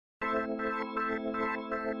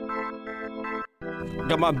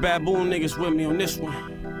Got my baboon niggas with me on this one.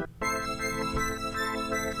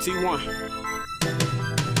 T1.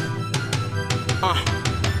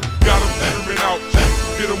 Got him screaming out,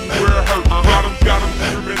 hit him where it hurt. Got him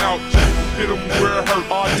screaming out, hit him where it hurt.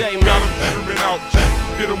 All day, man. Got him screaming out,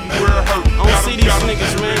 hit him where it hurt. I don't see these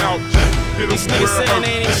niggas, man. These niggas saying they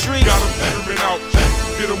ain't in the streets. Got him screaming out,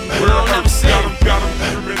 hit him where it hurt. Got him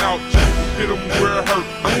screaming out, hit him where it hurt.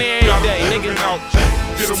 I'm there every day, nigga.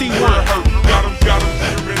 It's T1. Got him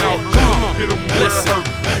screaming out, Come on, hit him where it hurt.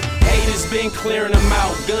 haters been clearing them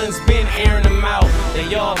out, guns been airing them out.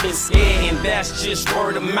 They all been scared, and that's just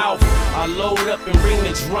word of mouth. I load up and bring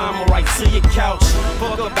the drama right to your couch.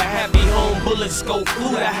 Fuck up a happy home, bullets go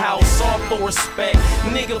through the house. All for respect,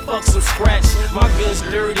 nigga, fuck some scratch. My gun's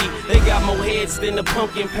dirty, they got more heads than the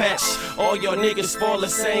pumpkin patch. All y'all niggas fall the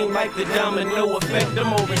same like the domino effect.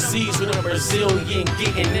 I'm overseas with a Brazilian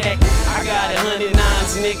getting neck. I got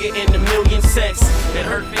 109s, nigga, and a million sets that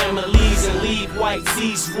hurt families and leave white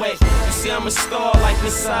tees wet. You see, I'm a star like the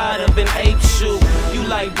side of an ape shoe. You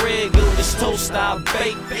like bread, good, this toast, I'll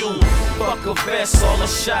bake you. Fuck a vest, all the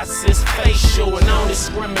shots is facial. And I don't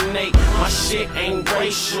discriminate, my shit ain't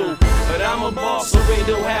racial. But I'm a boss, so they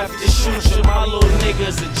don't have to shoot you. My little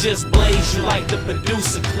niggas that just blaze you like the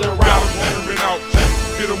producer, clear out. Got him screaming out,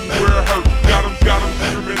 hit him where it hurt. Got him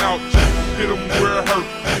screaming out, hit him where it hurt.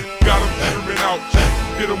 Got him screaming out,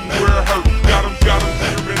 hit him where it hurt. Got him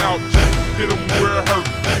screaming out, hit him where it hurt.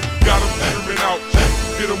 Got him screaming out,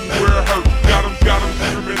 hit him where it hurt. Got him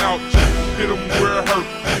screaming out, hit him where it hurt.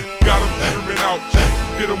 Got him screaming out,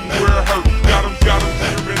 hit him where it hurt. Got him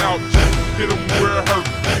screaming out, hit him where it hurt.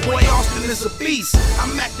 Boy, Austin is a beast.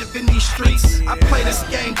 I'm active in these streets. I play this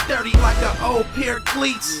game dirty like an old pair of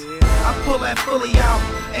cleats. I pull that fully out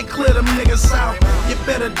and clear them niggas out. You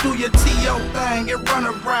better do your T.O. thing and run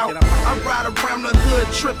a route. I ride around the hood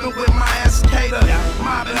tripping with my escator.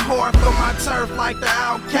 Mobbing hard for my turf like the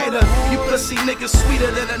Al-Qaeda. You pussy niggas sweeter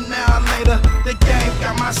than an annihilator. The game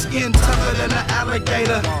got my skin tougher than an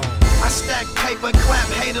alligator. I stack paper, clap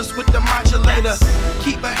haters with the modulator.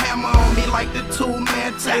 Keep a hammer on me like the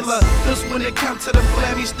two-man Taylor. Cause when it comes to the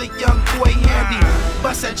Flammies, the young boy handy.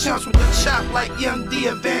 Bust that chumps with the chop like young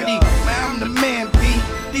Diavanti. Man, I'm the man, B.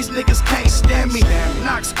 These niggas can't stand me.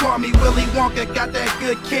 Knox call me Willy Wonka, got that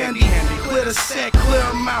good candy. Clear the set, clear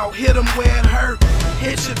them out, hit them where it hurt.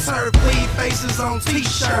 Hit your turf, leave faces on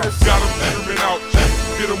t-shirts. Got him screaming out,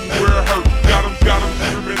 hit him where it hurt. Got him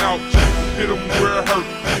screaming out, hit him where it hurt.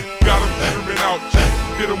 Got him screaming out,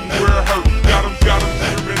 hit him where it hurt. Got him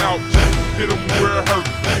screaming out, hit him where it hurt.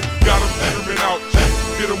 Got him screaming out,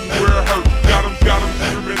 hit him where it hurt. Got him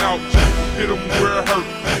screaming out, hit him where it hurt.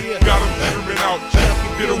 Got him screaming out,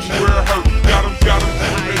 hit him where it hurt. Got him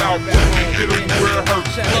screaming out, hit him where it hurt.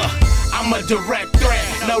 I'm a direct threat,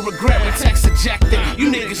 no regret when text ejected.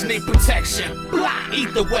 You niggas need protection. Blah,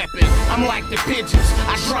 eat the weapon. I'm like the pigeons.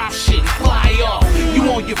 I drop shit and fly off. You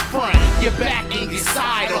on your front, your back, and your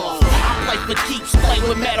side off. I play for keeps, play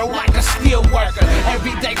with metal like a steel worker.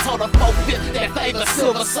 Every day told a 4/5 that favor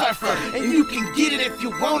Silver Surfer. And you can get it if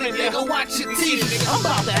you want it, nigga. Watch your teeth. I'm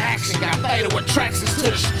about the action, got fatal attractions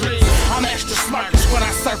to the streets. I'm extra smirkish when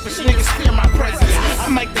I surface, niggas fear my presence. I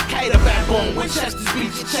make the K the backbone, Winchester's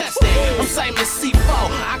beat your chest in. I'm same as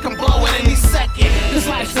C4, I can blow it any second. This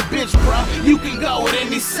life's a bitch, bruh, you can go at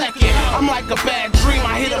any second. I'm like a bad dream,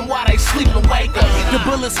 I hit them while they sleep and wake up. The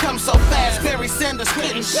bullets come so fast, Barry Sanders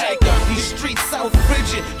couldn't shake them. These streets so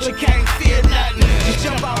frigid, you can't fear nothing. Just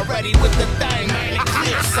jump already with the thing, man, it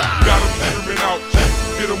clears something. Got him screaming out,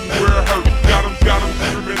 hit him where it hurt. Got him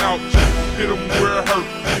screaming out, hit him where it hurt.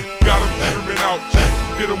 Got him screaming out,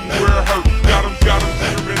 hit him where it hurt. Got him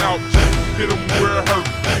screaming out, hit him where it hurt.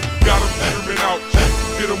 Got him screaming out,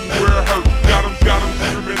 hit him where it hurt. Got him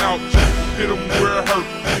screaming out, hit him where it hurt.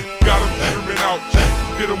 Got him screaming out,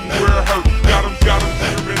 hit him where it hurt. Got him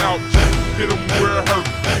screaming out, hit him where it hurt.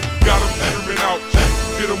 Got him screaming out,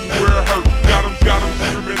 hit him where it hurt. Got him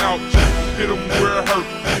screaming out, hit him where it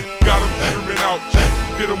hurt. Got him screaming out, hit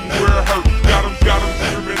him where it hurt. Got him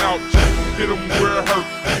screaming out, hit him where it hurt.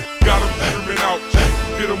 Got him screaming out,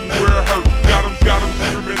 hit him where it hurt. Got him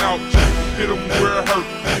screaming out, hit him where it hurt.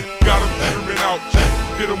 Got him screaming out,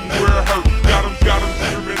 hit him where it hurt. Got him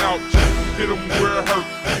screaming out, hit him where it hurt.